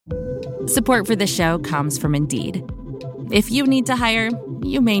Support for the show comes from Indeed. If you need to hire,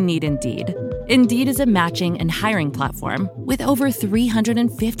 you may need Indeed. Indeed is a matching and hiring platform with over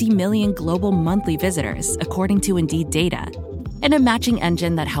 350 million global monthly visitors, according to Indeed data, and a matching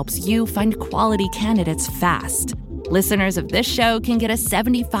engine that helps you find quality candidates fast. Listeners of this show can get a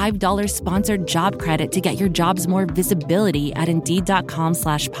 $75 sponsored job credit to get your jobs more visibility at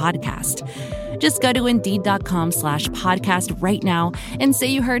Indeed.com/podcast. Just go to Indeed.com/podcast right now and say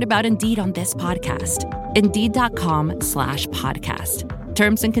you heard about Indeed on this podcast. Indeed.com/podcast.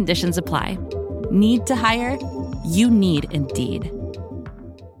 Terms and conditions apply. Need to hire? You need Indeed.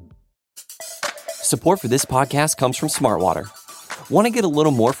 Support for this podcast comes from Smartwater. Want to get a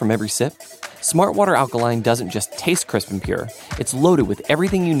little more from every sip? Smartwater Alkaline doesn't just taste crisp and pure. It's loaded with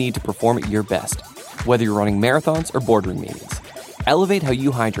everything you need to perform at your best, whether you're running marathons or boardroom meetings. Elevate how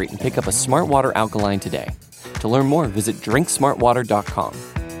you hydrate and pick up a Smartwater Alkaline today. To learn more, visit drinksmartwater.com.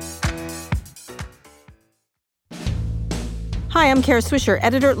 Hi, I'm Kara Swisher,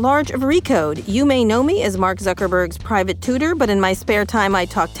 editor-at-large of Recode. You may know me as Mark Zuckerberg's private tutor, but in my spare time, I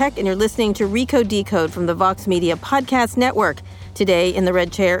talk tech, and you're listening to Recode Decode from the Vox Media Podcast Network. Today in the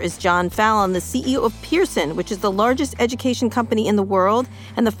red chair is John Fallon, the CEO of Pearson, which is the largest education company in the world,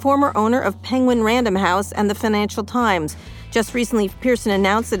 and the former owner of Penguin Random House and the Financial Times. Just recently, Pearson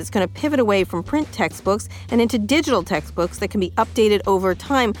announced that it's going to pivot away from print textbooks and into digital textbooks that can be updated over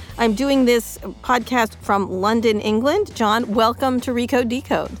time. I'm doing this podcast from London, England. John, welcome to Recode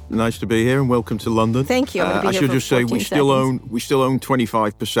Decode. Nice to be here, and welcome to London. Thank you. I should just say we still own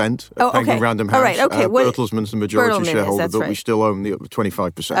 25% of Penguin Random House. All right, okay. Bertelsmann's the majority shareholder, but right. we still own the other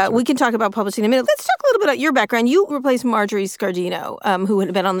 25%. We can talk about publishing in a minute. Let's talk a little bit about your background. You replaced Marjorie Scardino, who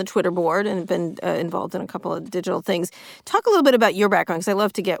had been on the Twitter board and had been involved in a couple of digital things. Talk a little bit about your background, because I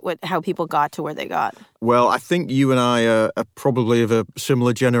love to get how people got to where they got. Well, I think you and I are probably of a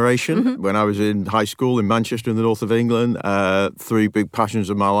similar generation. Mm-hmm. When I was in high school in Manchester in the north of England, three big passions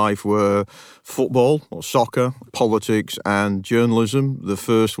of my life were football or soccer, politics, and journalism. The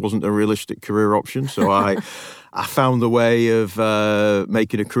first wasn't a realistic career option, so I found the way of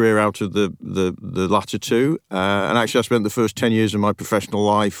making a career out of the latter two. And actually, I spent the first 10 years of my professional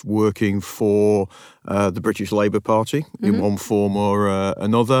life working for the British Labour Party in one form or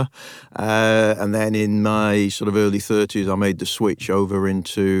another. And then in my sort of early 30s, I made the switch over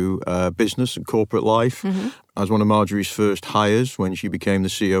into business and corporate life. Mm-hmm. I was one of Marjorie's first hires when she became the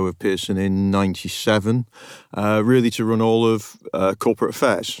CEO of Pearson in 97, really to run all of corporate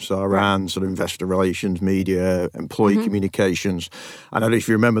affairs. So I ran sort of investor relations, media, employee communications. I don't know if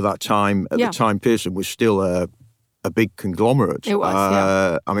you remember that time. At the time, Pearson was still a big conglomerate. It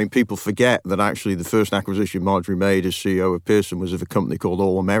was, I mean, people forget that actually the first acquisition Marjorie made as CEO of Pearson was of a company called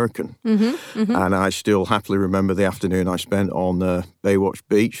All American. And I still happily remember the afternoon I spent on Baywatch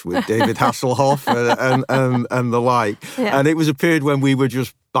Beach with David Hasselhoff and the like. Yeah. And it was a period when we were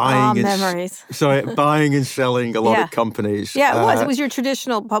just buying buying and selling a lot of companies. Yeah, it was. It was your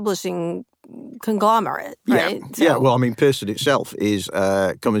traditional publishing conglomerate, right? Yeah. Well, I mean, Pearson itself is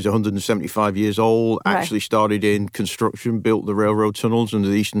company's 175 years old. Actually started in construction, built the railroad tunnels under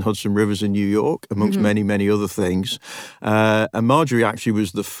the Eastern Hudson Rivers in New York, amongst many, many other things. And Marjorie actually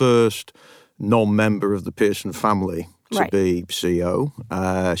was the first non-member of the Pearson family to be CEO.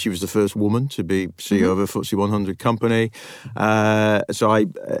 She was the first woman to be CEO of a FTSE 100 company.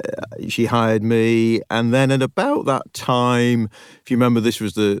 She hired me. And then at about that time, if you remember, this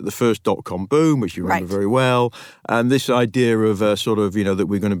was the first dot-com boom, which you remember very well. And this idea of that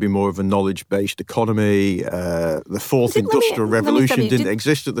we're going to be more of a knowledge-based economy. The fourth industrial revolution didn't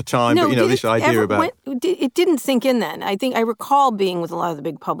exist at the time. No, but, this idea about... It didn't sink in then. I think I recall being with a lot of the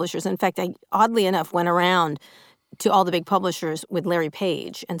big publishers. In fact, I oddly enough went around to all the big publishers with Larry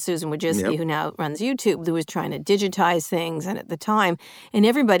Page and Susan Wojcicki, who now runs YouTube, who was trying to digitize things. And at the time, and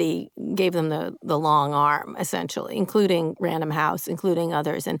everybody gave them the long arm, essentially, including Random House, including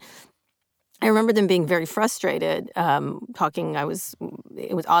others. And I remember them being very frustrated, talking. It was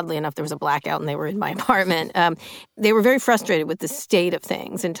oddly enough, there was a blackout and they were in my apartment. They were very frustrated with the state of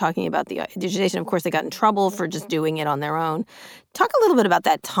things and talking about the digitization. Of course, they got in trouble for just doing it on their own. Talk a little bit about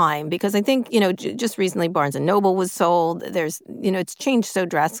that time, because I think, just recently Barnes & Noble was sold. There's, it's changed so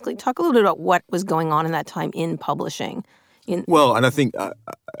drastically. Talk a little bit about what was going on in that time in publishing. Well, and I think,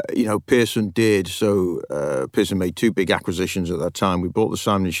 Pearson did. So Pearson made two big acquisitions at that time. We bought the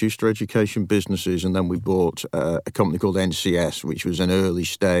Simon & Schuster education businesses, and then we bought a company called NCS, which was an early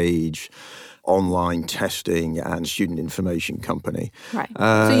stage online testing and student information company. Right.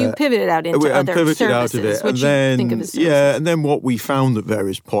 So you pivoted out into other services, out of it. Which you think of as services. Yeah, and then what we found at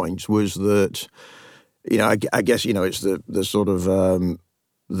various points was that, I guess, it's the sort of...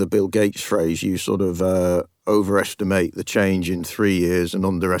 the Bill Gates phrase, you sort of overestimate the change in 3 years and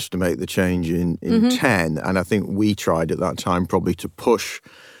underestimate the change in 10. And I think we tried at that time probably to push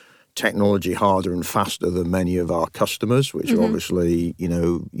technology harder and faster than many of our customers, which are obviously,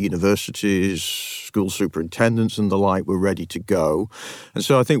 universities, school superintendents and the like were ready to go. And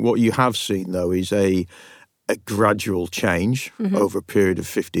so I think what you have seen, though, is a gradual change over a period of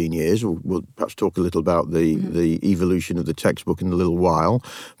 15 years. We'll perhaps talk a little about the evolution of the textbook in a little while.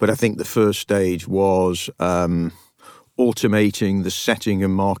 But I think the first stage was automating the setting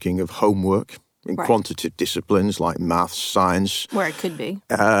and marking of homework in quantitative disciplines like maths, science. Where it could be.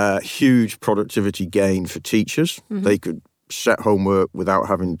 Huge productivity gain for teachers. They could set homework without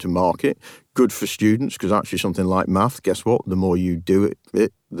having to mark it. Good for students, because actually something like math, guess what? The more you do it,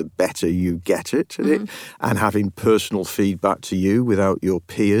 the better you get at it. And having personal feedback to you without your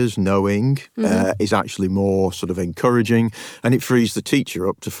peers knowing is actually more sort of encouraging. And it frees the teacher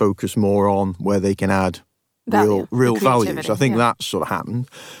up to focus more on where they can add real value. So I think that sort of happened.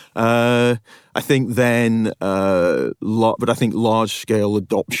 I think then, but I think large-scale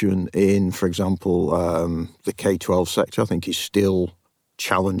adoption in, for example, the K-12 sector, I think is still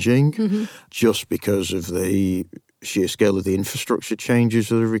challenging just because of the sheer scale of the infrastructure changes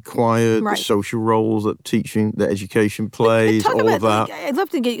that are required, the social roles that education plays, all of that. I'd love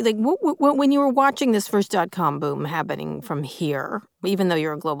to get, when you were watching this first .com boom happening from here, even though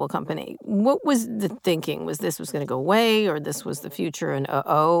you're a global company, what was the thinking? Was this going to go away, or this was the future and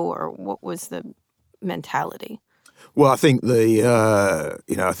or what was the mentality? Well, I think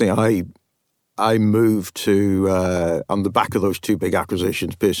I moved to, on the back of those two big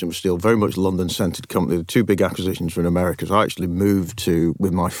acquisitions. Pearson was still very much London-centred company. The two big acquisitions were in America. So I actually moved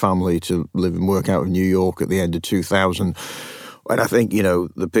with my family to live and work out of New York at the end of 2000. And I think,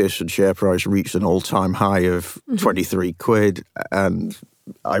 the Pearson share price reached an all-time high of 23 quid. And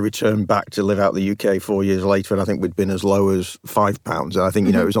I returned back to live out the UK 4 years later, and I think we'd been as low as £5. And I think,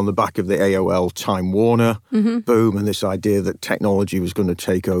 it was on the back of the AOL Time Warner boom and this idea that technology was going to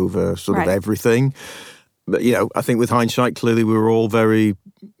take over sort of everything. But, I think with hindsight, clearly we were all very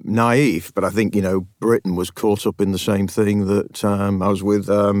naive. But I think, Britain was caught up in the same thing that I was with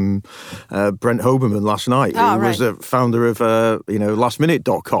Brent Hoberman last night, who was the founder of,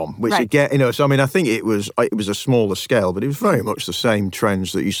 lastminute.com, which again, so I mean, I think it was a smaller scale, but it was very much the same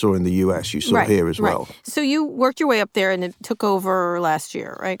trends that you saw in the US, you saw here as well. So you worked your way up there and it took over last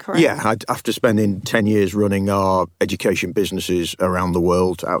year, right? Correct? Yeah, after spending 10 years running our education businesses around the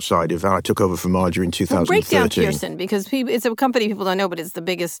world outside of, I took over from Marjorie in 2013. Break down Pearson, because it's a company people don't know, but it's the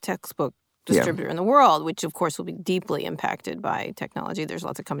biggest textbook distributor in the world, which of course will be deeply impacted by technology. There's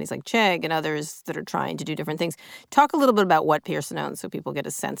lots of companies like Chegg and others that are trying to do different things. Talk a little bit about what Pearson owns so people get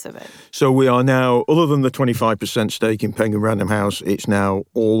a sense of it. So we are now, other than the 25% stake in Penguin Random House, it's now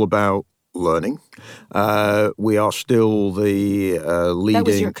all about learning. We are still the leading... That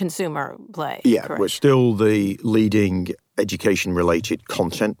was your consumer play, correct? We're still the leading education-related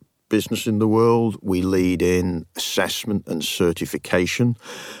content business in the world. We lead in assessment and certification.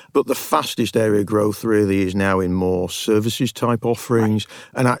 But the fastest area of growth really is now in more services type offerings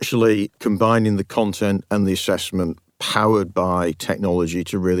and actually combining the content and the assessment powered by technology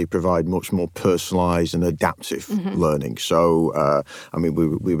to really provide much more personalized and adaptive learning. So,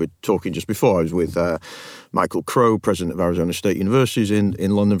 we were talking just before. I was with Michael Crow, president of Arizona State University,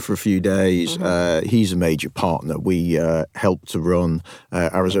 in London for a few days. He's a major partner. We help to run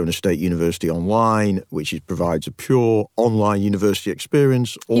Arizona State University Online, which provides a pure online university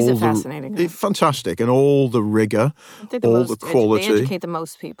experience. He's a fascinating guy. Fantastic. And all the rigor, all the quality. They educate the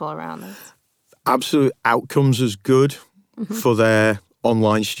most people around this. Absolute outcomes as good for their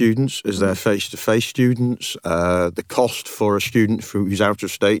online students as their face-to-face students. The cost for a student who's out of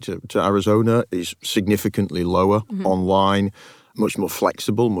state to Arizona is significantly lower online, much more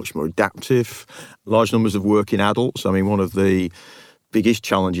flexible, much more adaptive. Large numbers of working adults. I mean, one of the biggest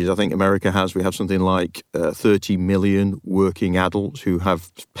challenges I think America has, we have something like 30 million working adults who have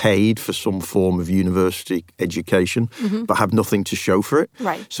paid for some form of university education but have nothing to show for it.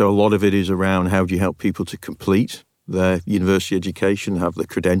 Right. So a lot of it is around how do you help people to complete their university education, have the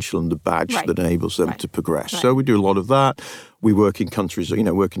credential and the badge that enables them to progress. So we do a lot of that. We work in countries,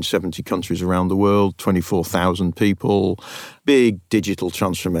 work in 70 countries around the world, 24,000 people, big digital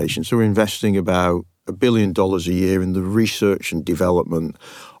transformation. So we're investing about $1 billion a year in the research and development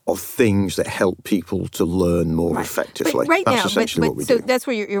of things that help people to learn more effectively. Right that's now, essentially what we do. So that's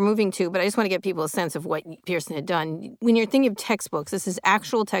where you're moving to, but I just want to get people a sense of what Pearson had done. When you're thinking of textbooks, this is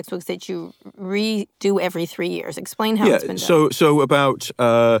actual textbooks that you redo every 3 years. Explain how it's been done. So about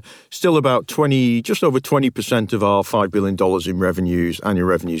still about 20, just over 20% of our $5 billion in annual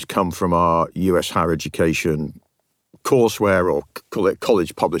revenues come from our U.S. higher education courseware or call it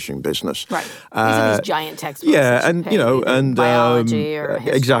college publishing business. Right. These are these giant textbooks. Yeah, and and biology or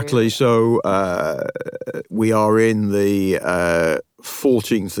history. Exactly. So we are in the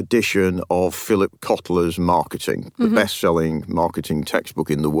 14th edition of Philip Kotler's Marketing, the best-selling marketing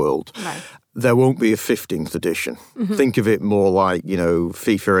textbook in the world. Right. There won't be a 15th edition. Think of it more like,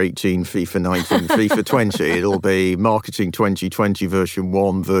 FIFA 18, FIFA 19, FIFA 20. It'll be Marketing 2020 version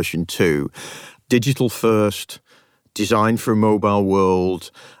 1, version 2. Digital first, designed for a mobile world.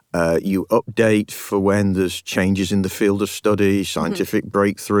 You update for when there's changes in the field of study, scientific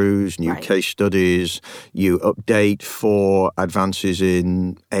breakthroughs, new case studies. You update for advances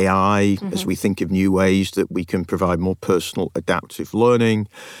in AI as we think of new ways that we can provide more personal adaptive learning.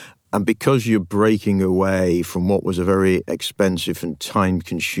 And because you're breaking away from what was a very expensive and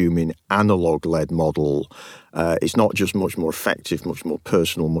time-consuming analog-led model, it's not just much more effective, much more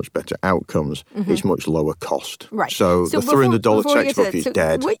personal, much better outcomes. It's much lower cost. Right. So the $300 textbook is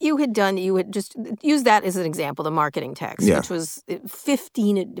dead. What you had done, you had just use that as an example, the marketing text, which was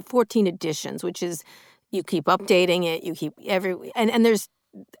 14 editions, which is you keep updating it, you keep and there's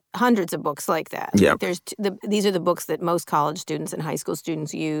hundreds of books like that. Yeah. These are the books that most college students and high school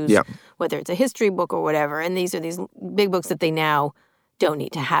students use, whether it's a history book or whatever. And these are these big books that they now don't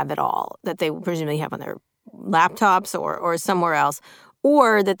need to have at all, that they presumably have on their laptops or somewhere else,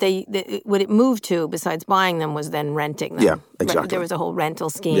 or that what it moved to, besides buying them, was then renting them. Yeah, exactly. There was a whole rental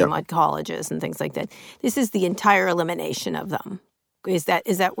scheme at colleges and things like that. This is the entire elimination of them. Is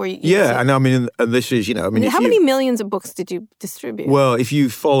that where you? Yeah, and I mean, and this is how many millions of books did you distribute? Well, if you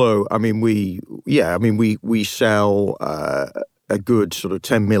follow, we sell a good sort of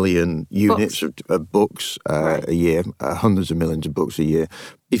 10 million units of books a year, hundreds of millions of books a year.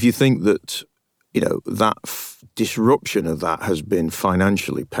 If you think that, that disruption of that has been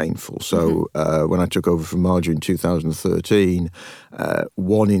financially painful. So when I took over from Marjorie in 2013,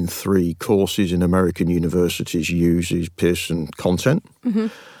 1 in 3 courses in American universities uses Pearson content.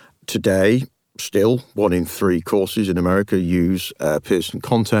 Today, still 1 in 3 courses in America use Pearson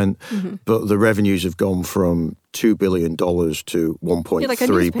content, but the revenues have gone from $2 billion to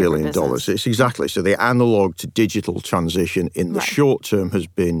 $1.3 billion. It's exactly. So the analog to digital transition in the short term has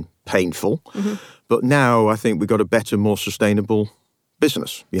been painful. But now I think we've got a better, more sustainable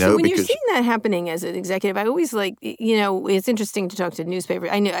business. So when you're seeing that happening as an executive, I always it's interesting to talk to newspapers.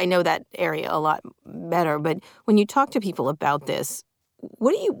 I know that area a lot better, but when you talk to people about this,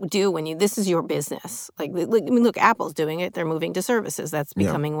 what do you do when this is your business? Look, Apple's doing it. They're moving to services. That's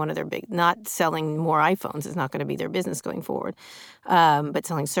becoming one of their big, not selling more iPhones is not going to be their business going forward, but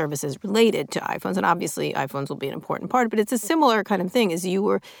selling services related to iPhones. And obviously iPhones will be an important part, but it's a similar kind of thing as you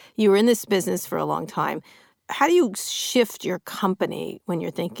were in this business for a long time. How do you shift your company when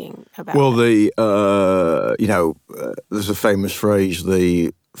you're thinking about there's a famous phrase,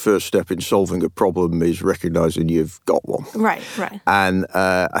 the first step in solving a problem is recognizing you've got one. Right. And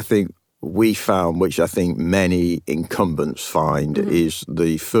I think we found, which I think many incumbents find, is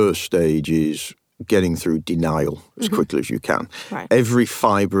the first stage is getting through denial as quickly as you can. Right. Every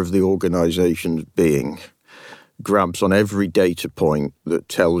fiber of the organization's being grabs on every data point that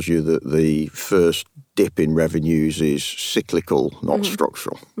tells you that the first dip in revenues is cyclical, not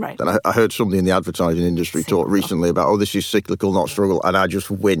structural. Right. And I heard somebody in the advertising industry talk recently about, this is cyclical, not structural, and I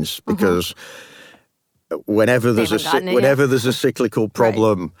just wince because whenever there's a cyclical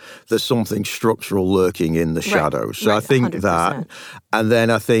problem, there's something structural lurking in the shadows. So I think 100%. That, and then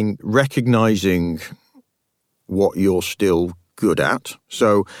I think recognizing what you're still good at.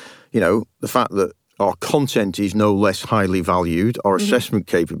 So, the fact that our content is no less highly valued. Our assessment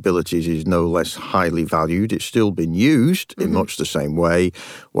capabilities is no less highly valued. It's still been used in much the same way.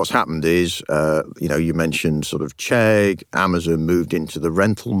 What's happened is, you mentioned sort of Chegg, Amazon moved into the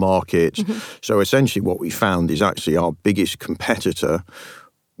rental market. So essentially what we found is actually our biggest competitor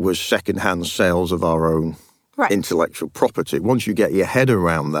was secondhand sales of our own intellectual property. Once you get your head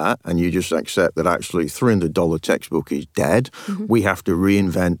around that and you just accept that actually $300 textbook is dead, we have to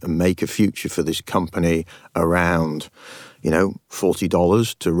reinvent and make a future for this company around,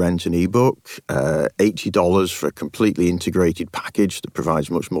 $40 to rent an ebook, $80 for a completely integrated package that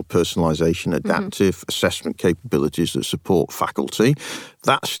provides much more personalization, adaptive assessment capabilities that support faculty.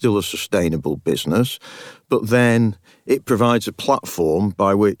 That's still a sustainable business. But then it provides a platform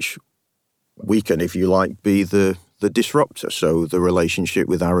by which we can, if you like, be the disruptor. So the relationship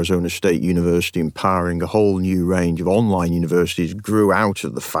with Arizona State University empowering a whole new range of online universities grew out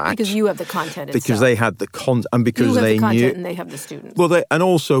of the fact. Because you have the content because they had the content and because they knew. And they have the students. Well, and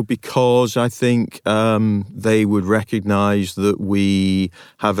also because I think they would recognize that we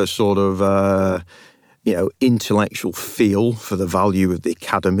have a sort of intellectual feel for the value of the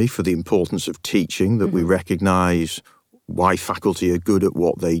academy, for the importance of teaching, that we recognize why faculty are good at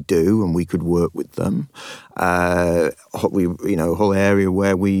what they do, and we could work with them. A whole area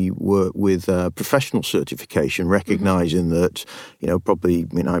where we work with professional certification, recognizing that,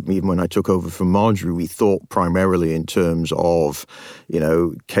 even when I took over from Marjorie, we thought primarily in terms of,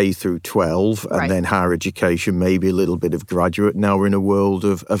 K through 12, and then higher education, maybe a little bit of graduate. Now we're in a world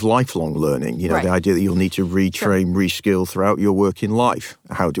of lifelong learning. The idea that you'll need to retrain, reskill throughout your working life.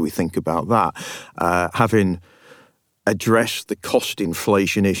 How do we think about that? Having address the cost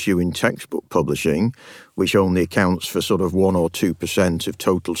inflation issue in textbook publishing, which only accounts for sort of 1 or 2% of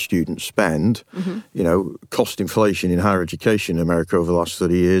total student spend. Cost inflation in higher education in America over the last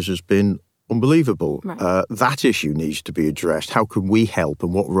 30 years has been unbelievable. That issue needs to be addressed. How can we help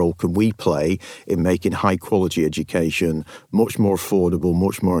and what role can we play in making high quality education much more affordable,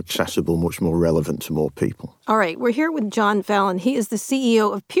 much more accessible, much more relevant to more people? All right, we're here with John Fallon. He is the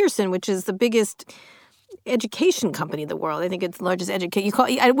CEO of Pearson, which is the biggest education company in the world. I think it's the largest education.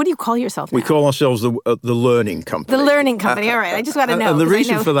 What do you call yourself now? We call ourselves the learning company. The learning company. All right. I just want to know. And the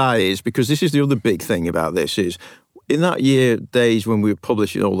reason for that is because this is the other big thing about this is in that days when we were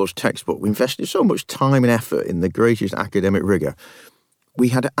publishing all those textbooks, we invested so much time and effort in the greatest academic rigor. We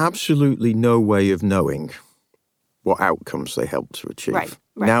had absolutely no way of knowing what outcomes they helped to achieve. Right.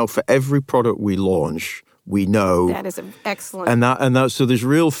 Now, for every product we launch, we know that is an excellent, and that so there's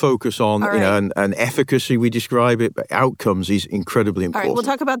real focus on and efficacy. We describe it, but outcomes is incredibly important. All right,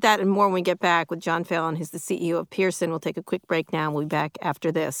 we'll talk about that and more when we get back with John Fallon, who's the CEO of Pearson. We'll take a quick break now. We'll be back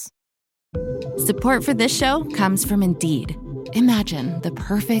after this. Support for this show comes from Indeed. Imagine the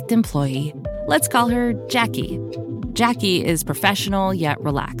perfect employee. Let's call her Jackie. Jackie is professional yet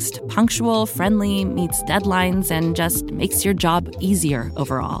relaxed, punctual, friendly, meets deadlines, and just makes your job easier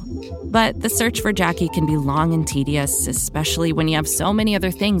overall. But the search for Jackie can be long and tedious, especially when you have so many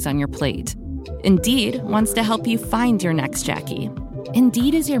other things on your plate. Indeed wants to help you find your next Jackie.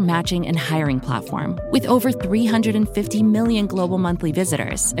 Indeed is your matching and hiring platform with over 350 million global monthly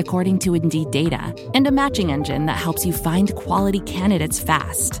visitors, according to Indeed data, and a matching engine that helps you find quality candidates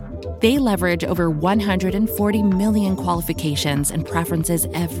fast. They leverage over 140 million qualifications and preferences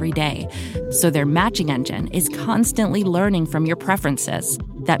every day, so their matching engine is constantly learning from your preferences.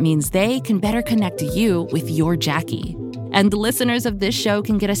 That means they can better connect you with your Jackie. And listeners of this show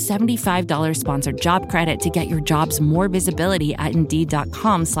can get a $75 sponsored job credit to get your jobs more visibility at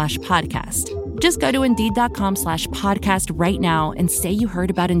Indeed.com/podcast. Just go to Indeed.com/podcast right now and say you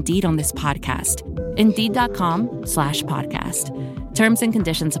heard about Indeed on this podcast. Indeed.com/podcast. Terms and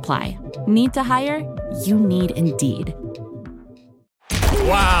conditions apply. Need to hire? You need Indeed.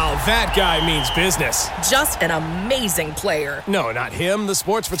 Wow, that guy means business. Just an amazing player. No, not him, the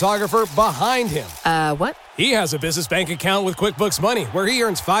sports photographer behind him. What? He has a business bank account with QuickBooks Money where he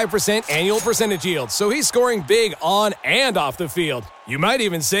earns 5% annual percentage yield, so he's scoring big on and off the field. You might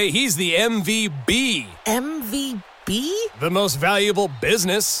even say he's the MVB. MVB? The most valuable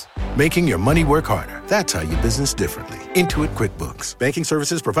business. Making your money work harder. That's how you business differently. Intuit QuickBooks. Banking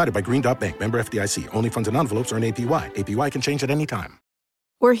services provided by Green Dot Bank. Member FDIC. Only funds and envelopes earn APY. APY can change at any time.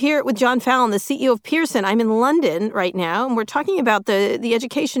 We're here with John Fallon, the CEO of Pearson. I'm in London right now, and we're talking about the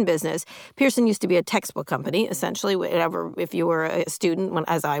education business. Pearson used to be a textbook company, essentially. Whatever, if you were a student,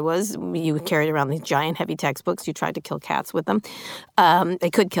 as I was, you carried around these giant, heavy textbooks. You tried to kill cats with them. They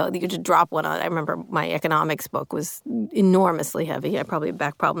could kill. You could just drop one on it. I remember my economics book was enormously heavy. I probably have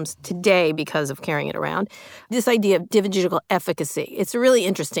back problems today because of carrying it around. This idea of digital efficacy, it's a really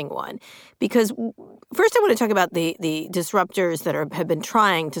interesting one because First, I want to talk about the disruptors that have been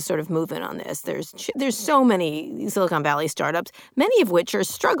trying to sort of move in on this. There's so many Silicon Valley startups, many of which are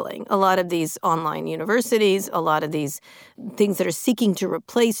struggling. A lot of these online universities, a lot of these things that are seeking to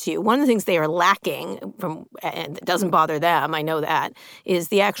replace you. One of the things they are lacking from, and it doesn't bother them, I know that, is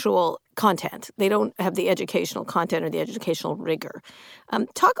the actual content. They don't have the educational content or the educational rigor.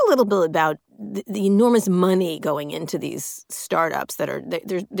 Talk a little bit about the enormous money going into these startups that are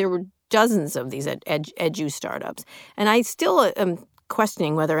there were dozens of these edu startups. And I still am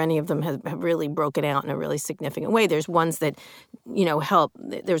questioning whether any of them have really broken out in a really significant way. There's ones that, help.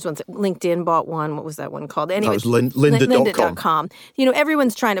 There's ones that LinkedIn bought one. What was that one called? Anyway, that was Lynda.com.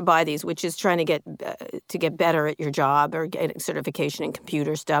 Everyone's trying to buy these, which is trying to get better at your job or get certification in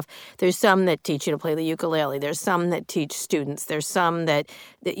computer stuff. There's some that teach you to play the ukulele. There's some that teach students. There's some that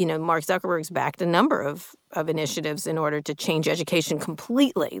Mark Zuckerberg's backed a number of initiatives in order to change education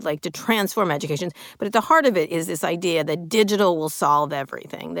completely, like to transform education. But at the heart of it is this idea that digital will solve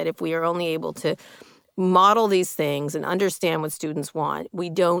everything, that if we are only able to model these things and understand what students want, we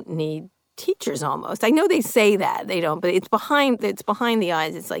don't need teachers almost. I know they say that, they don't, but it's behind the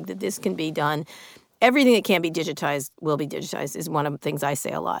eyes. It's like that this can be done. Everything that can be digitized will be digitized is one of the things I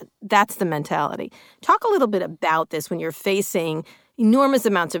say a lot. That's the mentality. Talk a little bit about this when you're facing enormous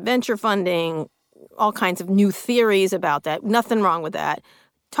amounts of venture funding, all kinds of new theories about that. Nothing wrong with that.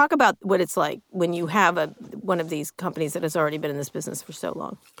 Talk about what it's like when you have one of these companies that has already been in this business for so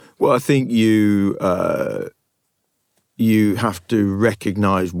long. Well, I think you have to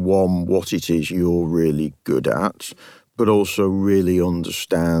recognize, one, what it is you're really good at, but also really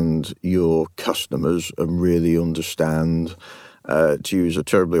understand your customers and really understand, to use a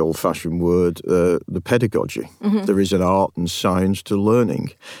terribly old-fashioned word, the pedagogy. Mm-hmm. There is an art and science to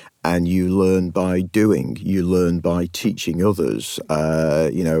learning. And you learn by doing. You learn by teaching others.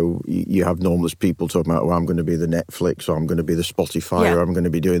 You have normalist people talking about, I'm going to be the Netflix, or I'm going to be the Spotify, or I'm going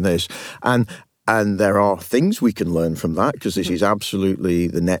to be doing this. And there are things we can learn from that, because this is absolutely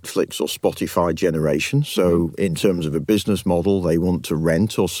the Netflix or Spotify generation. So in terms of a business model, they want to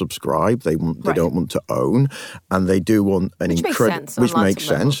rent or subscribe. They don't want to own, and they do want an incredible, which makes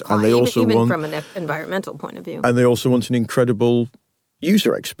sense. And they also even want, from an environmental point of view, and they also want an incredible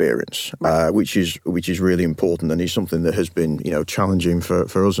user experience, which is really important, and is something that has been challenging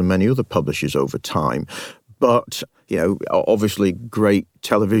for us and many other publishers over time. But obviously, great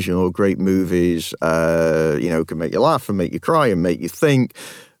television or great movies, can make you laugh and make you cry and make you think.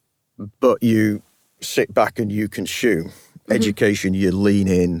 But you sit back and you consume. Education, you lean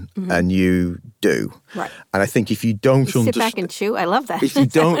in and you do. Right. And I think if you don't sit back and chew, I love that.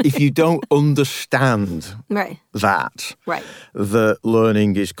 if you don't understand that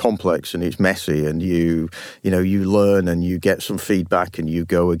learning is complex and it's messy, and you learn and you get some feedback and you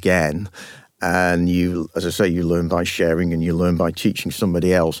go again. And you, as I say, you learn by sharing and you learn by teaching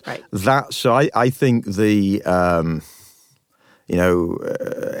somebody else. Right. So I think the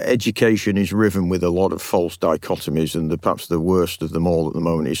education is riven with a lot of false dichotomies, and perhaps the worst of them all at the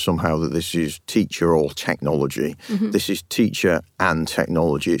moment is somehow that this is teacher or technology. Mm-hmm. This is teacher and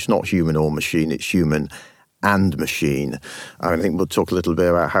technology. It's not human or machine, it's human and machine. I think we'll talk a little bit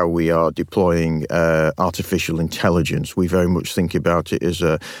about how we are deploying artificial intelligence. We very much think about it as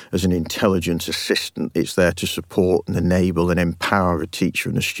an intelligent assistant. It's there to support and enable and empower a teacher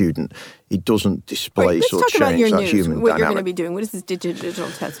and a student. It doesn't displace or change that human dynamic. What you're going to be doing. What is this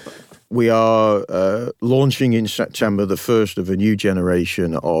digital textbook? We are launching in September the first of a new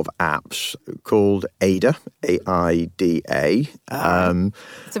generation of apps called Ada, A-I-D-A. It's a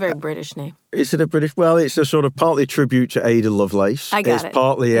very British name. Is it a British? Well, it's a sort of partly tribute to Ada Lovelace. I got it's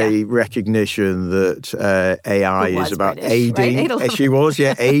partly a recognition that AI is about British, aiding. Right? She was,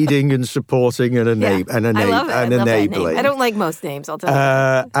 aiding and supporting and enabling. I love it. I love that name. I don't like most names, I'll tell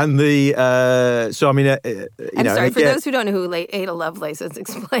you. And the I'm sorry, for those who don't know who Ada Lovelace is,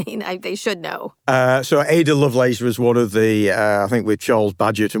 explain. They should know. So Ada Lovelace was one of the, I think with Charles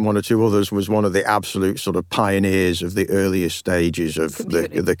Badgett and one or two others, was one of the absolute sort of pioneers of the earliest stages of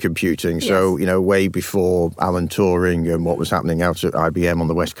the computing. So, way before Alan Turing and what was happening out at IBM on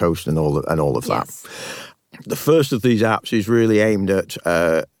the West Coast and all of that. Yes. The first of these apps is really aimed at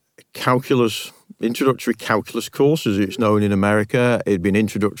introductory calculus course, as it's known in America. It'd be an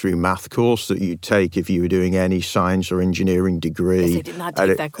introductory math course that you'd take if you were doing any science or engineering degree. Yes, I did not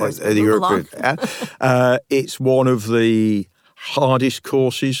take that course. It's one of the hardest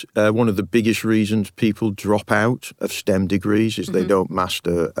courses. One of the biggest reasons people drop out of STEM degrees is they don't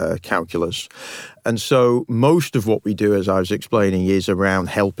master calculus. And so most of what we do, as I was explaining, is around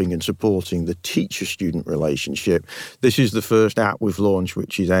helping and supporting the teacher-student relationship. This is the first app we've launched,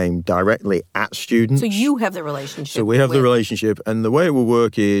 which is aimed directly at students. So you have the relationship. So we have the relationship. And the way it will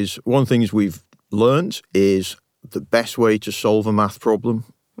work is, one thing we've learned is the best way to solve a math problem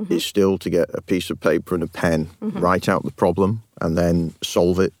is still to get a piece of paper and a pen, write out the problem, and then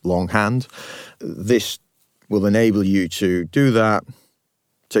solve it longhand. This will enable you to do that,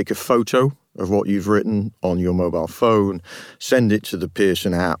 take a photo of what you've written on your mobile phone, send it to the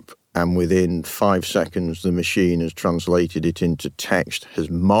Pearson app, and within 5 seconds, the machine has translated it into text, has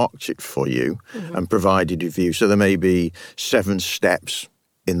marked it for you, and provided a view. So there may be 7 steps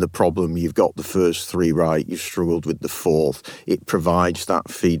in the problem. You've got the first 3 right, you've struggled with the 4th. It provides that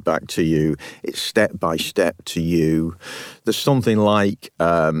feedback to you. It's step by step to you. There's something like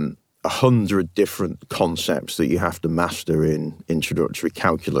 100 different concepts that you have to master in introductory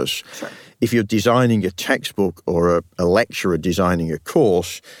calculus. Sure. If you're designing a textbook or a lecturer designing a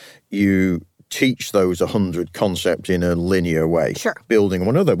course, you teach those 100 concepts in a linear way, building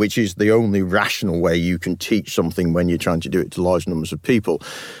one another, which is the only rational way you can teach something when you're trying to do it to large numbers of people.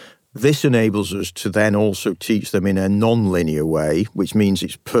 This enables us to then also teach them in a non-linear way, which means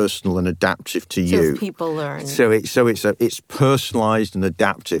it's personal and adaptive to you. So people learn. So it's personalized and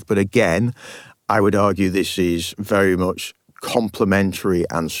adaptive. But again, I would argue this is very much complementary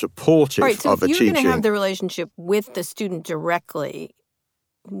and supportive of a teaching. All right, so if you're going to have the relationship with the student directly,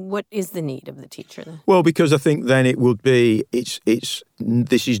 what is the need of the teacher then? Well, because I think then it would be,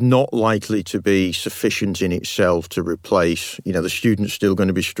 this is not likely to be sufficient in itself to replace, the student's still going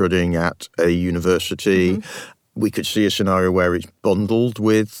to be studying at a university. We could see a scenario where it's bundled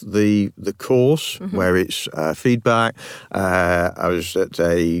with the course, where it's feedback. I was at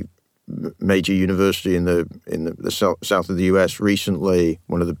a major university in the south of the US recently,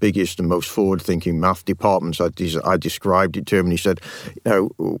 one of the biggest and most forward-thinking math departments. I described it to him, and he said,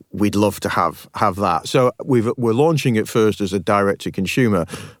 we'd love to have that. So we're launching it first as a direct-to-consumer,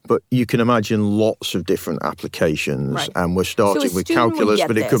 but you can imagine lots of different applications, and we're starting with calculus,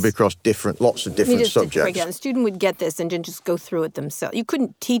 but it could be across lots of different subjects. The student would get this and just go through it themselves. You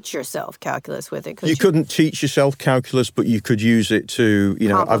couldn't teach yourself calculus with it, could you? You couldn't teach yourself calculus, but you could use it to,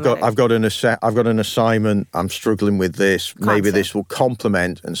 I've got an assignment, I'm struggling with this, maybe this will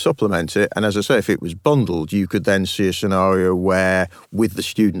complement and supplement it. And as I say, if it was bundled, you could then see a scenario where, with the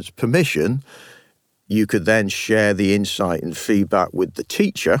student's permission, you could then share the insight and feedback with the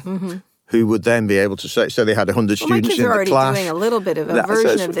teacher, who would then be able to say, so they had 100 students in the class. My kids are already doing a little bit of a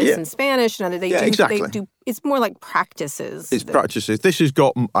version of this in Spanish. And exactly. It's more like practices. It's practices. This has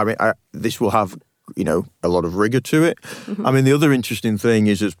got, this will have a lot of rigor to it. The other interesting thing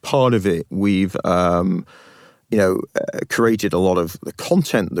is, as part of it, we've, created a lot of the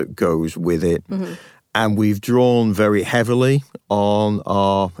content that goes with it. And we've drawn very heavily on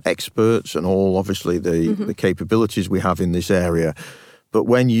our experts and all, obviously, the capabilities we have in this area. But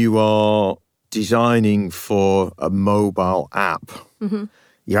when you are designing for a mobile app,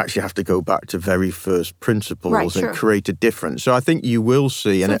 you actually have to go back to very first principles and create a difference. So I think you will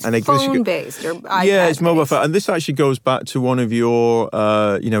see. So it's phone-based or iPad-based. Yeah, it's mobile phone. And this actually goes back to one of your,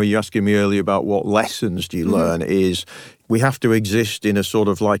 you're asking me earlier about what lessons do you learn, is we have to exist in a sort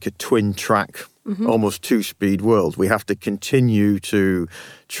of like a twin-track, almost 2-speed world. We have to continue to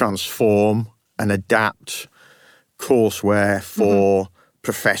transform and adapt courseware for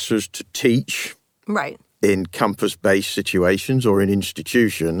professors to teach. Right. In campus-based situations or in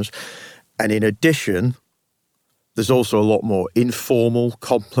institutions. And in addition, there's also a lot more informal,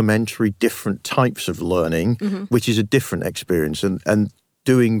 complementary, different types of learning, which is a different experience. And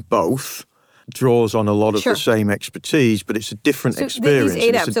doing both draws on a lot of the same expertise, but it's a different experience. These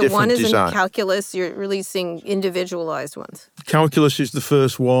 8 apps, so one is design. in calculus, you're releasing individualized ones. Calculus is the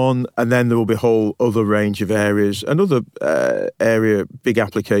first one, and then there will be a whole other range of areas. Another area, big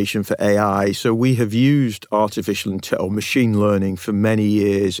application for AI. So we have used artificial or machine learning for many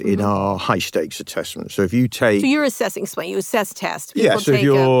years in our high-stakes assessment. So if you take... So you're assessing, you assess tests. So if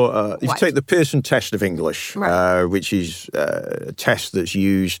you take the Pearson test of English, which is a test that's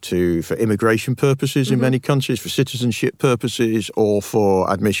used for immigration purposes in many countries, for citizenship purposes, or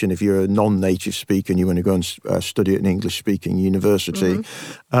for admission if you're a non-native speaker and you want to go and study at an English-speaking university.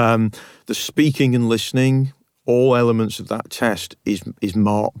 The speaking and listening, all elements of that test is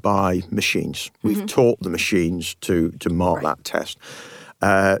marked by machines. We've taught the machines to mark that test.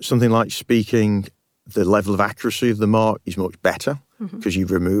 Something like speaking, the level of accuracy of the mark is much better because you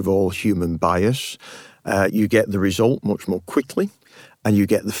remove all human bias. you get the result much more quickly, and you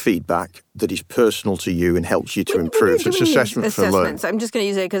get the feedback that is personal to you and helps you to improve. So it's assessment for learning. I'm just going to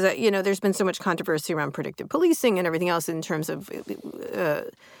use it because, there's been so much controversy around predictive policing and everything else in terms of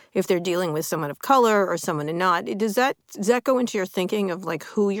if they're dealing with someone of color or someone not. Does that go into your thinking of like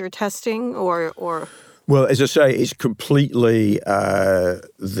who you're testing or? Well, as I say, it's completely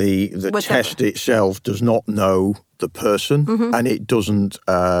the test itself does not know the person, and it doesn't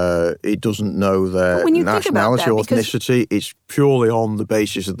know their nationality or ethnicity. It's purely on the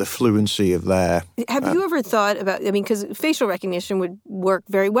basis of the fluency of their. Have you ever thought about? Because facial recognition would work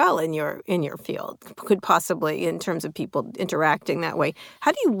very well in your field, could possibly in terms of people interacting that way.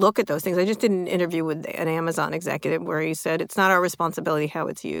 How do you look at those things? I just did an interview with an Amazon executive where he said it's not our responsibility how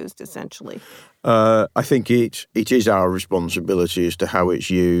it's used, essentially. I think it is our responsibility as to how it's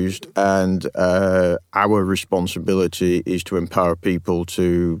used, and our responsibility is to empower people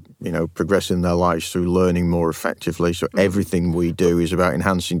to, progress in their lives through learning more effectively. So everything we do is about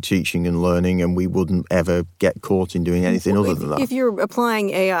enhancing teaching and learning, and we wouldn't ever get caught in doing anything other than that. If you're applying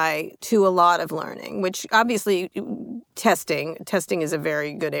AI to a lot of learning, which obviously testing is a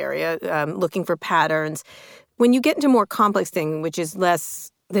very good area, looking for patterns. When you get into more complex thing, which is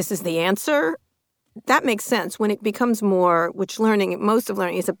less, this is the answer, that makes sense. When it becomes more, most of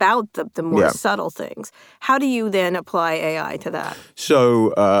learning is about the more subtle things. How do you then apply AI to that?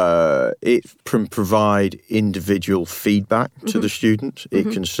 So it can provide individual feedback to the student.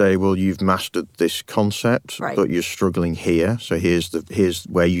 It can say, well, you've mastered this concept, but you're struggling here. So here's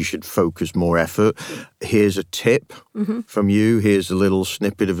where you should focus more effort. Here's a tip from you. Here's a little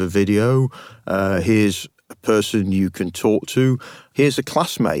snippet of a video. Here's a person you can talk to. Here's a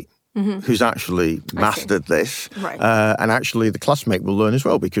classmate who's actually mastered this. Right. And actually the classmate will learn as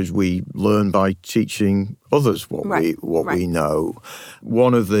well, because we learn by teaching others what we know.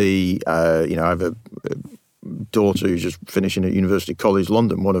 One of the, I have a daughter who's just finishing at University College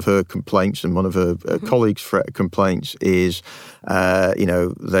London. One of her complaints and one of her colleagues' complaints is,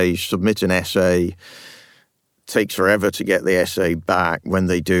 they submit an essay, takes forever to get the essay back. When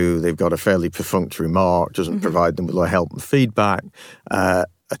they do, they've got a fairly perfunctory mark, doesn't provide them with a lot of help and feedback.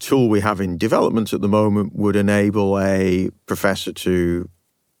 A tool we have in development at the moment would enable a professor to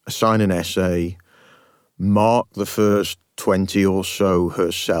assign an essay, mark the first 20 or so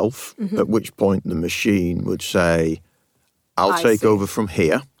herself, at which point the machine would say, I'll take over from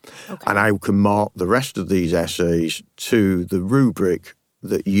here, and I can mark the rest of these essays to the rubric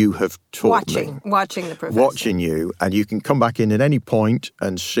that you have taught me. Watching the professor. Watching you, and you can come back in at any point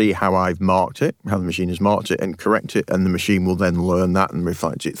and see how I've marked it, how the machine has marked it, and correct it, and the machine will then learn that and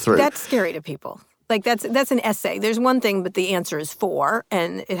reflect it through. That's scary to people. Like, that's an essay. There's one thing, but the answer is 4,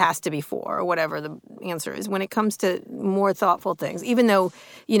 and it has to be 4, or whatever the answer is. When it comes to more thoughtful things, even though,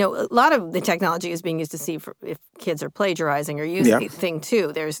 a lot of the technology is being used to see if kids are plagiarizing or using the thing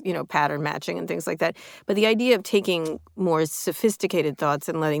too. There's, pattern matching and things like that. But the idea of taking more sophisticated thoughts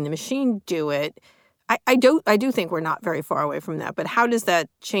and letting the machine do it, I do think we're not very far away from that. But how does that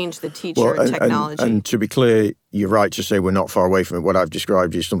change the teacher technology? And to be clear, you're right to say we're not far away from it. What I've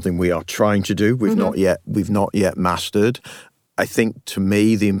described is something we are trying to do. We've not yet mastered. I think, to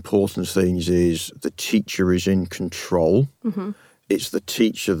me, the important thing is the teacher is in control. It's the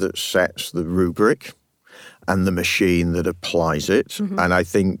teacher that sets the rubric and the machine that applies it. And I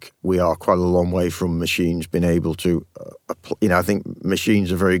think we are quite a long way from machines being able to, I think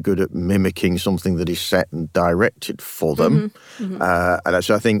machines are very good at mimicking something that is set and directed for them. And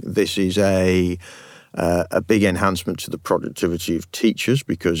so I think this is a big enhancement to the productivity of teachers,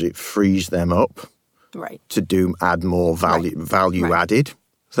 because it frees them up to add more value added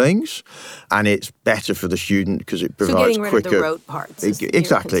things, and it's better for the student because it provides quicker. Rid of the rote parts.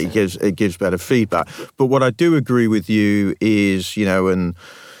 Exactly, it gives better feedback. But what I do agree with you is, learning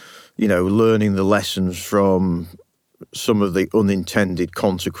the lessons from some of the unintended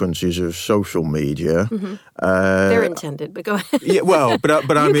consequences of social media. They're intended, but go ahead. Yeah, well,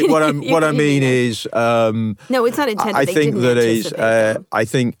 but I mean, what I mean is, no, it's not intended. I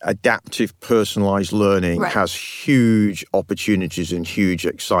think adaptive, personalised learning has huge opportunities and huge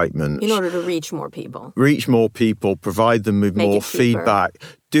excitement in order to reach more people. Provide them with more feedback.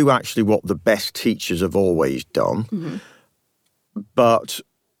 Do actually what the best teachers have always done, but.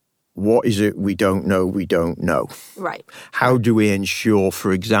 What is it we don't know? We don't know. Right. How do we ensure,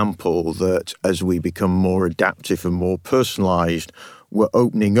 for example, that as we become more adaptive and more personalised, we're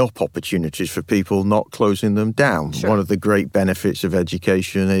opening up opportunities for people, not closing them down? One of the great benefits of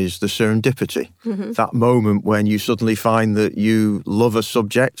education is the serendipity. That moment when you suddenly find that you love a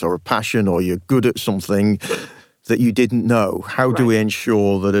subject or a passion, or you're good at something that you didn't know. How do we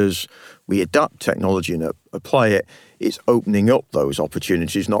ensure that as we adapt technology and apply it, it's opening up those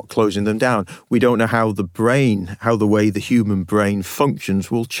opportunities, not closing them down. We don't know how the way the human brain functions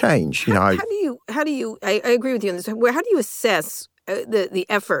will change. How do you? I agree with you on this. How do you assess the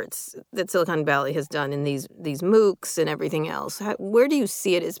efforts that Silicon Valley has done in these MOOCs and everything else? Where do you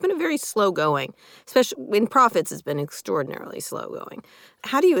see it? It's been a very slow going, especially in profits. It's been extraordinarily slow going.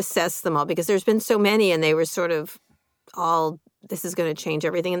 How do you assess them all? Because there's been so many, and they were sort of all, this is going to change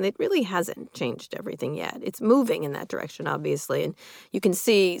everything, and it really hasn't changed everything yet. It's moving in that direction, obviously, and you can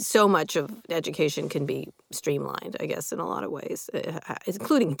see so much of education can be streamlined, I guess, in a lot of ways,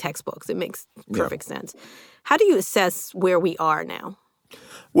 including textbooks. It makes perfect sense. How do you assess where we are now?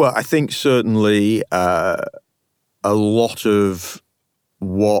 Well, I think certainly a lot of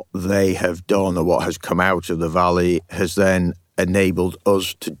what they have done or what has come out of the Valley has then enabled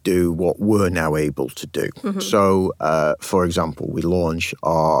us to do what we're now able to do. Mm-hmm. So, for example, we launched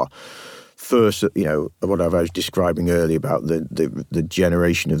our first, what I was describing earlier about the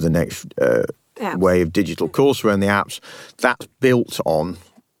generation of the next way of digital courseware and the apps, that's built on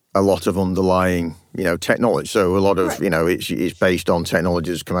a lot of underlying, technology. So a lot of, it's based on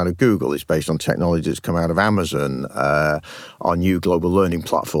technology that's come out of Google. It's based on technology that's come out of Amazon. Our new global learning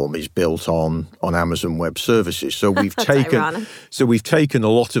platform is built on Amazon Web Services. So we've taken a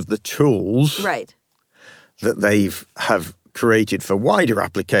lot of the tools that have created for wider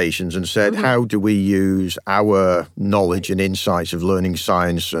applications and said, how do we use our knowledge and insights of learning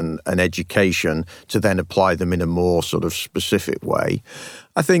science and education to then apply them in a more sort of specific way?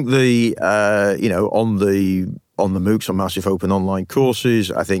 I think on the MOOCs, on massive open online courses,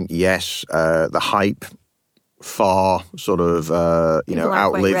 I think, yes, the hype far sort of,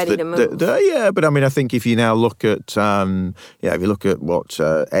 outlived but I mean, I think if you now look at, if you look at what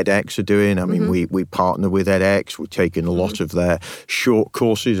edX are doing, I mean, we partner with edX. We've taken a lot of their short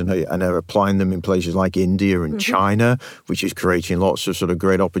courses and are applying them in places like India and China, which is creating lots of sort of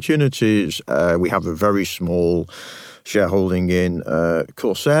great opportunities. We have a very small shareholding in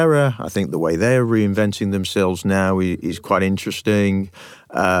Coursera. I think the way they're reinventing themselves now is quite interesting.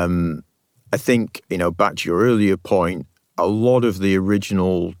 I think, back to your earlier point, a lot of the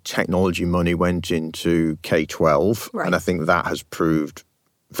original technology money went into K-12, and I think that has proved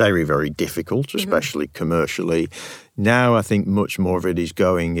very, very difficult, especially commercially. Now I think much more of it is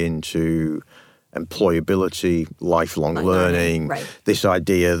going into employability, lifelong learning, this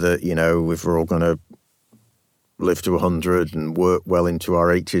idea that, if we're all going to live to 100 and work well into our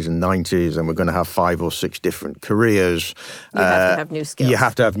 80s and 90s, and we're going to have 5 or 6 different careers. You have to have new skills. You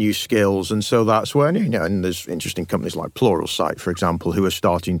have to have new skills. And so that's when, and there's interesting companies like Pluralsight, for example, who are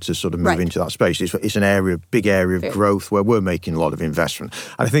starting to sort of move into that space. It's an big area of growth where we're making a lot of investment.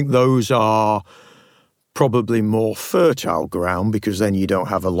 And I think those are probably more fertile ground, because then you don't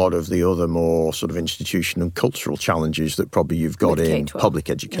have a lot of the other more sort of institutional and cultural challenges that probably you've got in K-12. Public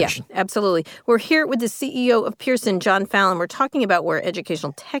education. Yeah, absolutely. We're here with the CEO of Pearson, John Fallon. We're talking about where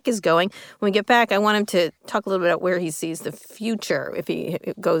educational tech is going. When we get back, I want him to talk a little bit about where he sees the future if he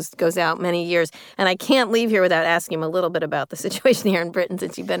goes out many years. And I can't leave here without asking him a little bit about the situation here in Britain,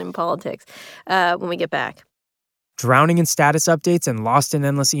 since you've been in politics, when we get back. Drowning in status updates and lost in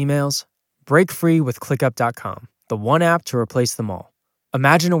endless emails? Break free with ClickUp.com, the one app to replace them all.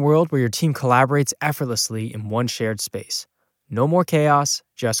 Imagine a world where your team collaborates effortlessly in one shared space. No more chaos,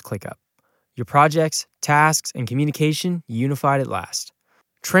 just ClickUp. Your projects, tasks, and communication unified at last.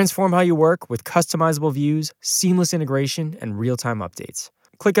 Transform how you work with customizable views, seamless integration, and real-time updates.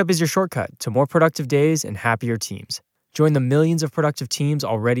 ClickUp is your shortcut to more productive days and happier teams. Join the millions of productive teams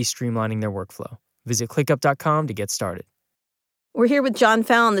already streamlining their workflow. Visit ClickUp.com to get started. We're here with John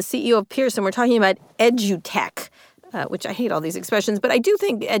Fallon, the CEO of Pearson. We're talking about edutech, which I hate all these expressions, but I do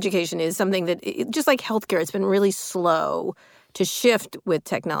think education is something that, just like healthcare, it's been really slow to shift with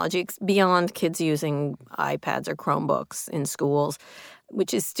technology beyond kids using iPads or Chromebooks in schools,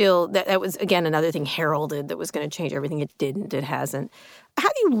 which is still, that was, again, another thing heralded that was going to change everything. It didn't. It hasn't. How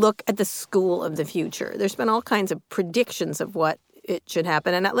do you look at the school of the future? There's been all kinds of predictions of what it should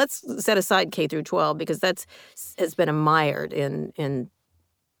happen. And let's set aside K through 12, because has been mired in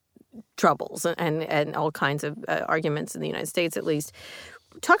troubles and all kinds of arguments in the United States, at least.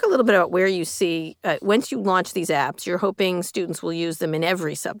 Talk a little bit about where you see, once you launch these apps, you're hoping students will use them in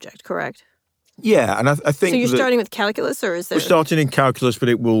every subject, correct? Yeah, and I think... So you're starting with calculus, or is there... We're starting in calculus, but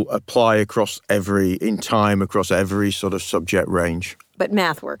it will apply across every sort of subject range. But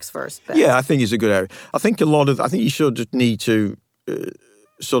math works first. Yeah, I think it's a good area. I think you sort of need to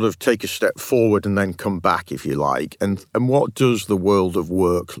sort of take a step forward and then come back, if you like. And what does the world of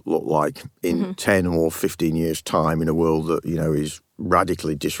work look like in 10 or 15 years' time in a world that, is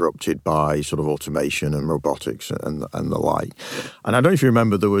radically disrupted by sort of automation and robotics and the like? And I don't know if you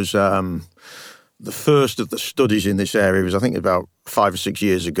remember, there was the first of the studies in this area was, I think, about 5 or 6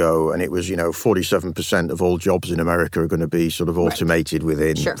 years ago, and it was, 47% of all jobs in America are going to be sort of automated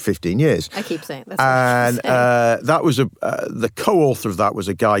within 15 years. I keep saying that's that was the co-author of that was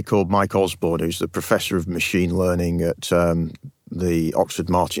a guy called Mike Osborne, who's the professor of machine learning at the Oxford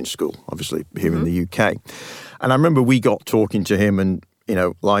Martin School, obviously here in the UK. And I remember we got talking to him, and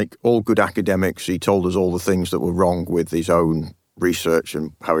like all good academics, he told us all the things that were wrong with his own research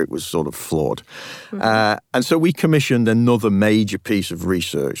and how it was sort of flawed. And so we commissioned another major piece of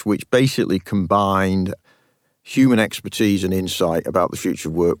research, which basically combined human expertise and insight about the future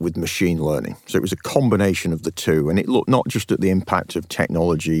of work with machine learning. So it was a combination of the two. And it looked not just at the impact of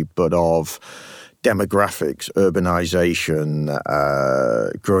technology, but of demographics, urbanization,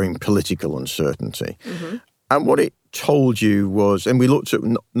 growing political uncertainty. And what it told you was, and we looked at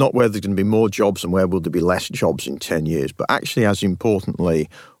not where there's going to be more jobs and where will there be less jobs in 10 years, but actually, as importantly,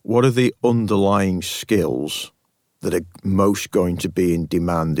 what are the underlying skills that are most going to be in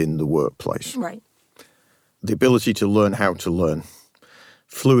demand in the workplace? Right. The ability to learn how to learn,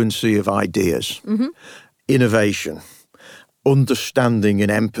 fluency of ideas, innovation, understanding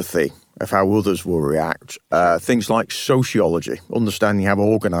and empathy of how others will react, things like sociology, understanding how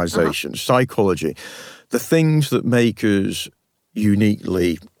organizations, psychology, the things that make us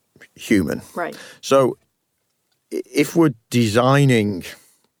uniquely human. Right. So if we're designing,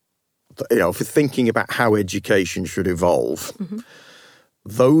 if we're thinking about how education should evolve,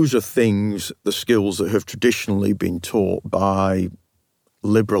 those are things, the skills that have traditionally been taught by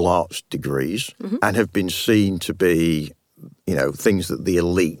liberal arts degrees and have been seen to be, things that the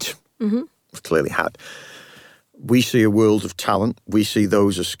elite clearly had. We see a world of talent. We see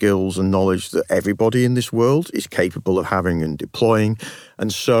those as skills and knowledge that everybody in this world is capable of having and deploying.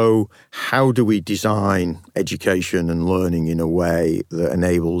 And so how do we design education and learning in a way that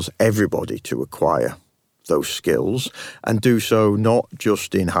enables everybody to acquire those skills and do so not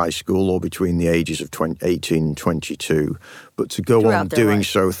just in high school or between the ages of 18 and 22, but to go on doing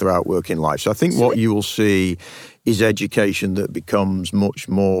so throughout working life. So I think what you will see is education that becomes much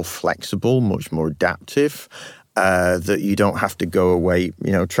more flexible, much more adaptive, that you don't have to go away,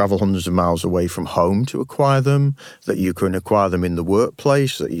 travel hundreds of miles away from home to acquire them, that you can acquire them in the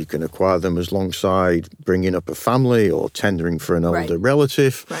workplace, that you can acquire them alongside bringing up a family or tendering for an older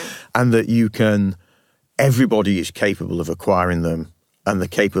relative, and that everybody is capable of acquiring them, and they're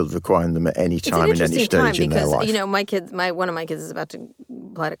capable of acquiring them at any time in any stage in their life. One of my kids is about to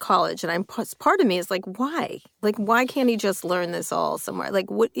apply to college, and part of me is like, why? Like, why can't he just learn this all somewhere?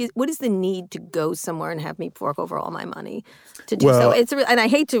 Like, what is the need to go somewhere and have me fork over all my money to do so? And I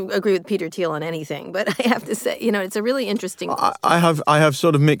hate to agree with Peter Thiel on anything, but I have to say, it's a really interesting. I have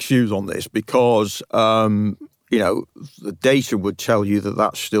sort of mixed views on this because. The data would tell you that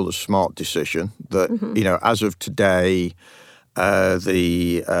that's still a smart decision, that, as of today,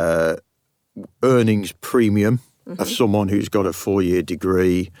 the earnings premium of someone who's got a 4-year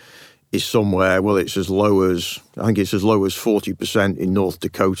degree is somewhere, it's as low as 40% in North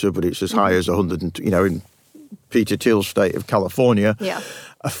Dakota, but it's as high as 100, in Peter Thiel's state of California. Yeah.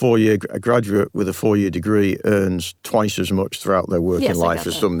 A graduate with a 4-year degree earns twice as much throughout their working life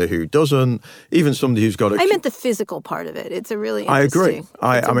as somebody who doesn't. Even somebody who's got I meant the physical part of it. It's a really interesting.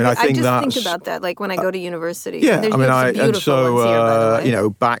 I agree. I think I just think about that, like when I go to university. Yeah,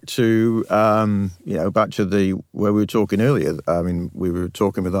 back to where we were talking earlier. We were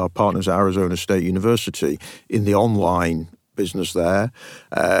talking with our partners at Arizona State University in the online business there,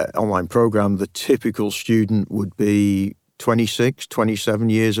 online program. The typical student would be 26, 27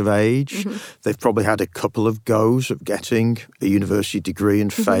 years of age. They've probably had a couple of goes at getting a university degree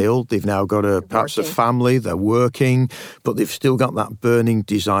and failed. They've now got perhaps a family, they're working, but they've still got that burning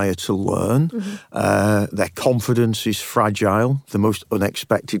desire to learn. Their confidence is fragile. The most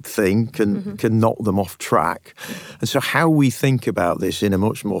unexpected thing can knock them off track. And so how we think about this in a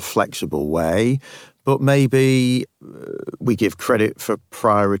much more flexible way, but maybe we give credit for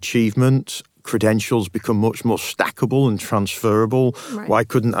prior achievement. Credentials become much more stackable and transferable. Right. Why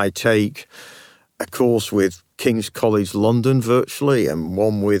couldn't I take a course with King's College London virtually and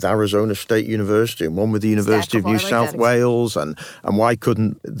one with Arizona State University and one with the University of New South Wales? And why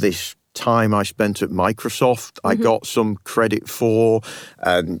couldn't this time I spent at Microsoft, I got some credit for,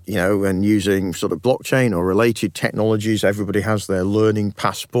 and using sort of blockchain or related technologies. Everybody has their learning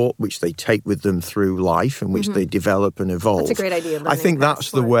passport, which they take with them through life and which they develop and evolve. That's a great idea. I think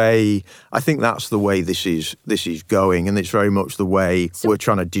that's the way. This is going, and it's very much the way we're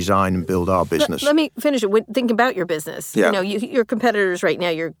trying to design and build our business. Let me finish it. Think about your business. Yeah. Your competitors right now.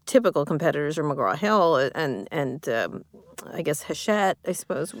 Your typical competitors are McGraw-Hill and I guess Hachette, I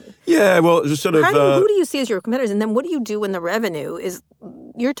suppose. Yeah, well, it's sort of... Who do you see as your competitors? And then what do you do when the revenue is...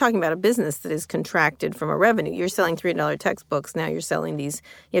 You're talking about a business that is contracted from a revenue. You're selling $3 textbooks. Now you're selling these...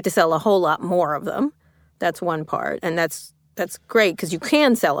 You have to sell a whole lot more of them. That's one part. And that's great because you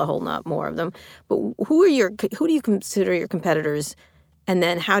can sell a whole lot more of them. But who do you consider your competitors? And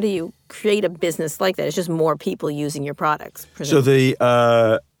then how do you create a business like that? It's just more people using your products, presumably.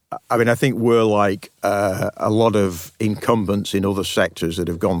 So I think we're like a lot of incumbents in other sectors that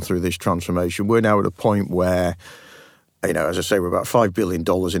have gone through this transformation. We're now at a point where, as I say, we're about $5 billion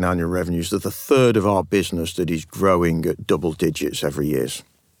in annual revenues. There's a third of our business that is growing at double digits every year.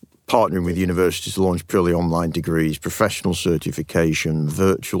 Partnering with universities to launch purely online degrees, professional certification,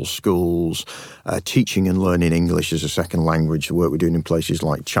 virtual schools, teaching and learning English as a second language, the work we're doing in places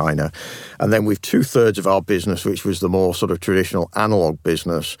like China. And then we've 2/3 of our business, which was the more sort of traditional analog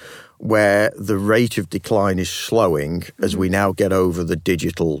business, where the rate of decline is slowing as we now get over the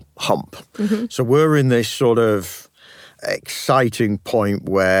digital hump. So we're in this sort of exciting point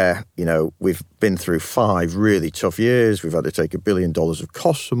where, we've been through 5 really tough years. We've had to take $1 billion of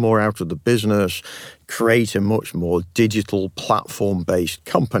costs or more out of the business, create a much more digital platform-based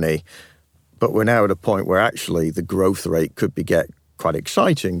company. But we're now at a point where actually the growth rate could get quite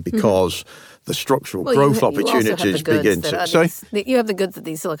exciting because the structural growth opportunities begin to... You have the goods that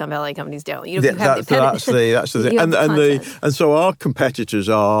these Silicon Valley companies don't. That's the thing. And so our competitors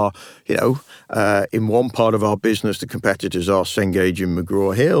are, in one part of our business, the competitors are Cengage and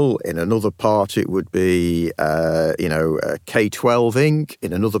McGraw-Hill. In another part, it would be, K-12 Inc.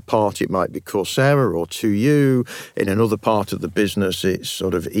 In another part, it might be Coursera or 2U. In another part of the business, it's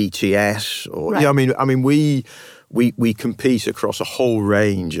sort of ETS. Or We compete across a whole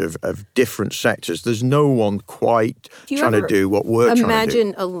range of different sectors. There's no one quite trying to do what we're trying to do.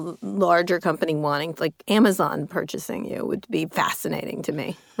 Imagine a larger company wanting, like Amazon purchasing you would be fascinating to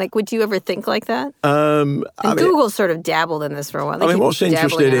me. Like, would you ever think like that? Google sort of dabbled in this for a while. What's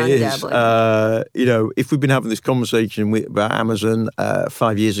interesting is, if we'd been having this conversation about Amazon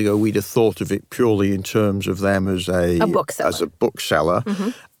 5 years ago, we'd have thought of it purely in terms of them as a bookseller.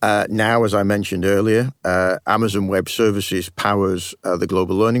 Now, as I mentioned earlier, Amazon Web Services powers the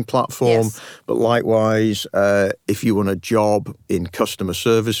global learning platform. Yes. But likewise, if you want a job in customer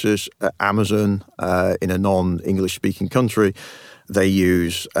services at Amazon in a non-English speaking country, they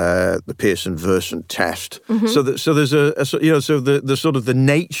use the Pearson Versant test. So there's the sort of the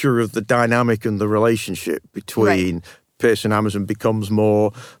nature of the dynamic and the relationship between Pearson Amazon becomes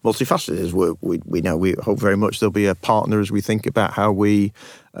more multifaceted. As we hope very much there'll be a partner as we think about how we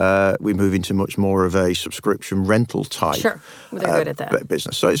move into much more of a subscription rental type. Sure, they're good at that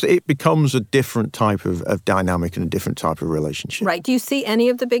business. So it becomes a different type of dynamic and a different type of relationship. Right. Do you see any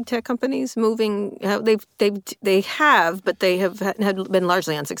of the big tech companies moving? They have, but they have been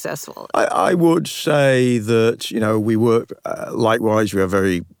largely unsuccessful. I would say that we work likewise. We have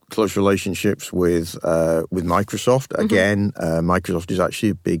very close relationships with Microsoft. Again, Microsoft is actually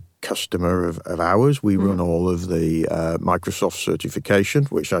a big customer of ours. We run all of the Microsoft certification,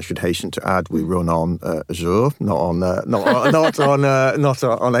 which I should hasten to add, we run on Azure, not on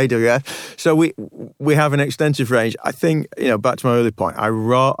AWS. So we have an extensive range. I think back to my earlier point, I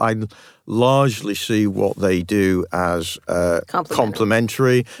largely see what they do as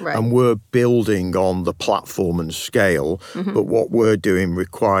complementary, and we're building on the platform and scale. But what we're doing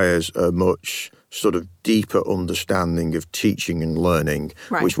requires a much sort of deeper understanding of teaching and learning,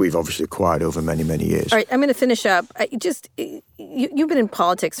 which we've obviously acquired over many, many years. All right, I'm going to finish up. You've been in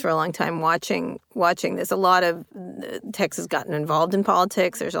politics for a long time watching this. A lot of tech has gotten involved in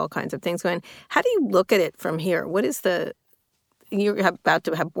politics. There's all kinds of things going. How do you look at it from here? What is you're about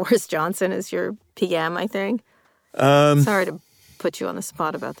to have Boris Johnson as your PM, I think. Sorry to put you on the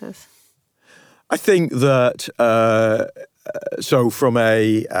spot about this. I think that... So from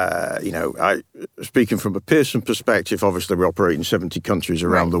speaking from a Pearson perspective, obviously we operate in 70 countries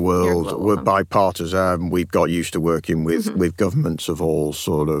around the world. We're bipartisan. We've got used to working with governments of all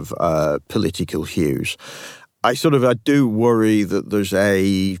sort of political hues. I do worry that there's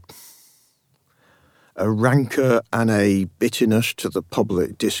rancor and a bitterness to the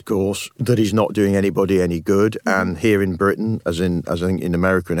public discourse that is not doing anybody any good. And here in Britain, as I think in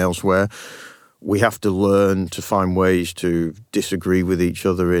America and elsewhere, we have to learn to find ways to disagree with each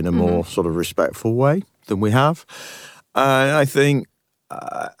other in a more sort of respectful way than we have. And I think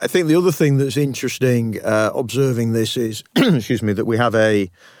the other thing that's interesting observing this is, excuse me, that we have an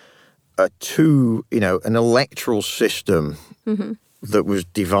electoral system that was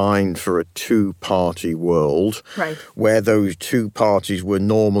designed for a two-party world, right, where those two parties were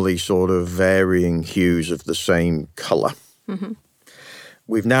normally sort of varying hues of the same colour.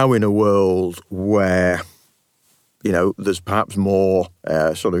 We're now in a world where, there's perhaps more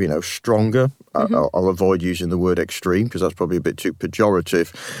stronger. I'll avoid using the word extreme because that's probably a bit too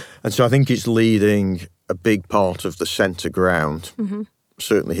pejorative. And so I think it's leading a big part of the centre ground,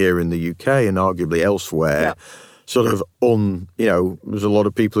 certainly here in the UK and arguably elsewhere, there's a lot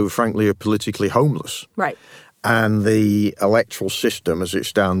of people who frankly are politically homeless. Right. And the electoral system as it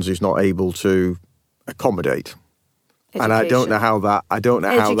stands is not able to accommodate. Education. And I don't know how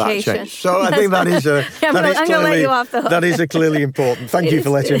that changed. So I think that is I'm going to let you off the hook. That is clearly important. Thank you for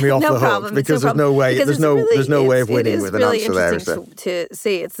letting me off the hook because there's no way of winning with an answer there. It is really interesting to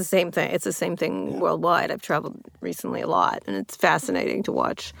see. It's the same thing. It's the same thing worldwide. I've traveled recently a lot, and it's fascinating to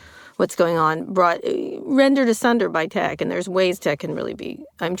watch what's going on, rendered asunder by tech. And there's ways tech can really be.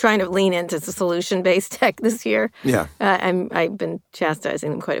 I'm trying to lean into the solution-based tech this year. Yeah. I've been chastising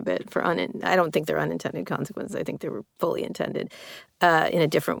them quite a bit for I don't think they're unintended consequences. I think they were fully intended in a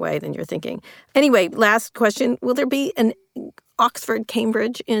different way than you're thinking. Anyway, last question. Will there be an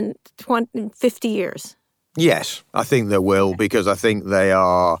Oxford-Cambridge in 50 years? Yes, I think there will because I think they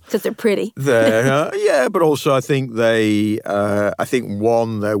are... Because they're pretty. Yeah, but also I think there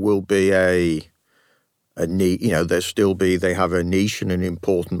will be a need, they have a niche and an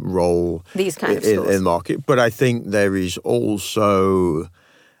important role These kind of in the market. But I think there is also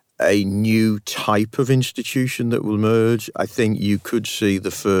a new type of institution that will emerge. I think you could see the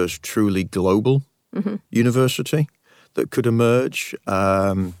first truly global university that could emerge.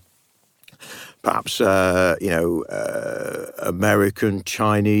 Perhaps, American,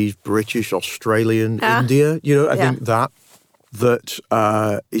 Chinese, British, Australian, India. I think that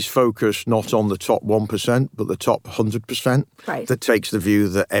is focused not on the top 1%, but the top 100%. Right. That takes the view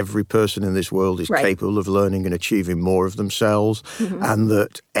that every person in this world is capable of learning and achieving more of themselves, and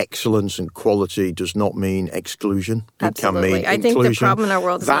that excellence and quality does not mean exclusion. Absolutely. It can mean I inclusion. think the problem in our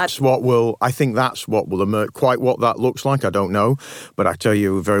world is that's what will emerge. Quite what that looks like, I don't know. But I tell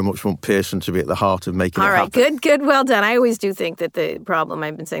you, we very much want Pearson to be at the heart of making it happen. All right, good, well done. I always do think that the problem,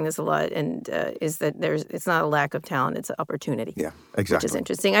 I've been saying this a lot, and is that it's not a lack of talent, it's an opportunity. Yeah, exactly. Which is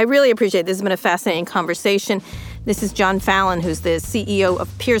interesting. I really appreciate it. This has been a fascinating conversation. This is John Fallon, who's the CEO of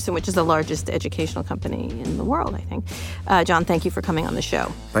Pearson, which is the largest educational company in the world, I think. John, thank you for coming on the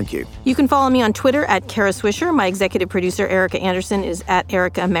show. Thank you. You can follow me on Twitter at Kara Swisher. My executive producer, Erica Anderson, is at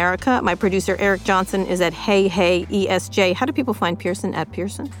Erica America. My producer, Eric Johnson, is at Hey ESJ. How do people find Pearson at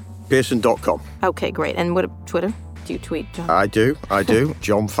Pearson? Pearson.com. Okay, great. And what Twitter? Do you tweet, John? I do.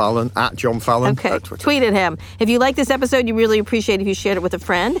 John Fallon, at John Fallon. Okay, tweet at him. If you like this episode, you really appreciate if you shared it with a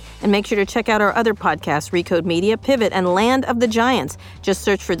friend. And make sure to check out our other podcasts, Recode Media, Pivot, and Land of the Giants. Just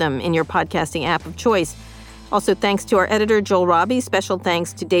search for them in your podcasting app of choice. Also, thanks to our editor, Joel Robbie. Special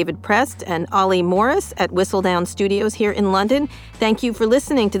thanks to David Prest and Ollie Morris at Whistledown Studios here in London. Thank you for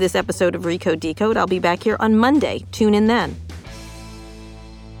listening to this episode of Recode Decode. I'll be back here on Monday. Tune in then.